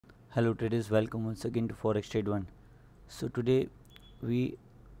Hello traders, welcome once again to ForexTrade1. So today we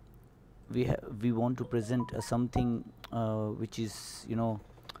we want to present something which is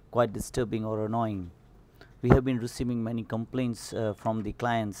quite disturbing or annoying. We have been receiving many complaints from the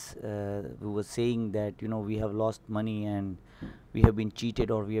clients who were saying that we have lost money and we have been cheated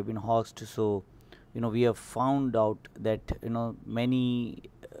or we have been hoaxed. So we have found out that many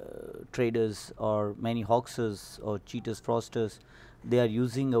traders or many hoaxers or cheaters, fraudsters, they are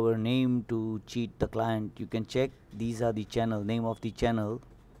using our name to cheat the client. You can check, these are the name of the channel.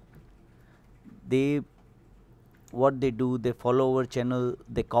 They what they do, they follow our channel,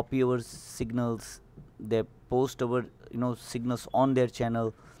 they copy our signals, they post our signals on their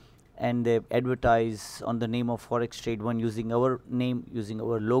channel, and they advertise on the name of ForexTrade1 using our name, using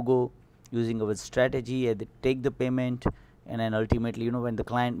our logo, using our strategy, and they take the payment. And then ultimately when the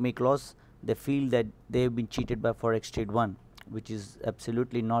client make loss, they feel that they have been cheated by ForexTrade1, which is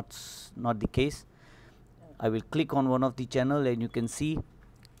absolutely not the case. I will click on one of the channel and you can see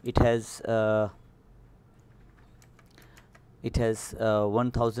it has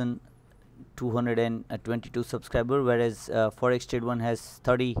 1222 subscriber, whereas ForexTrade1 has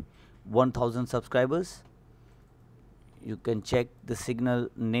 31,000 subscribers. You can check the signal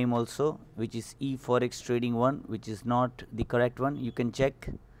name also, which is ForexTrading1, which is not the correct one. You can check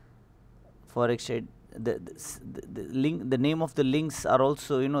ForexTrade, the link, the name of the links are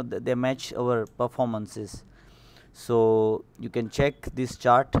also they match our performances. So you can check this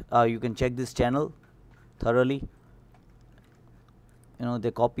chart, you can check this channel thoroughly.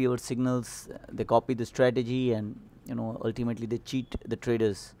 They copy our signals, they copy the strategy, and ultimately they cheat the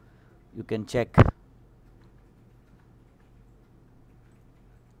traders. You can check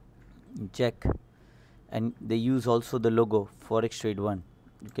and they use also the logo ForexTrade1.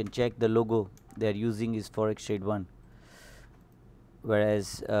 You can check the logo they are using is ForexTrade1,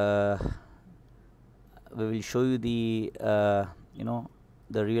 whereas we will show you the the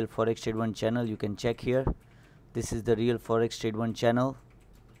real ForexTrade1 channel. You can check here, this is the real ForexTrade1 channel.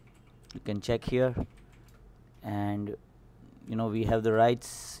 You can check here, and we have the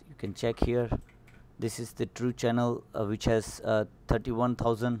rights. You can check here, this is the true channel which has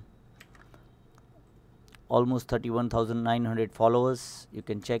 31,000, almost 31,900 followers. You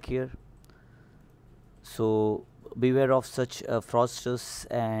can check here. So beware of such fraudsters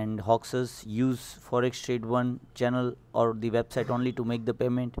and hoaxers. Use ForexTrade1 channel or the website only to make the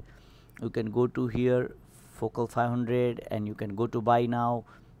payment. You can go to here, focal 500, and you can go to buy now,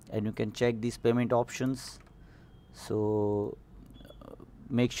 and you can check these payment options. So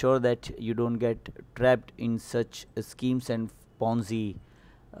make sure that you don't get trapped in such schemes and Ponzi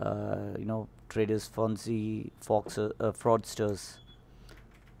traders, Ponzi, fraudsters.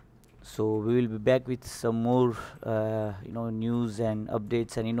 So we will be back with some more news and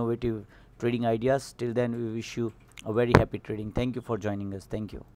updates and innovative trading ideas. Till then, we wish you a very happy trading. Thank you for joining us. Thank you.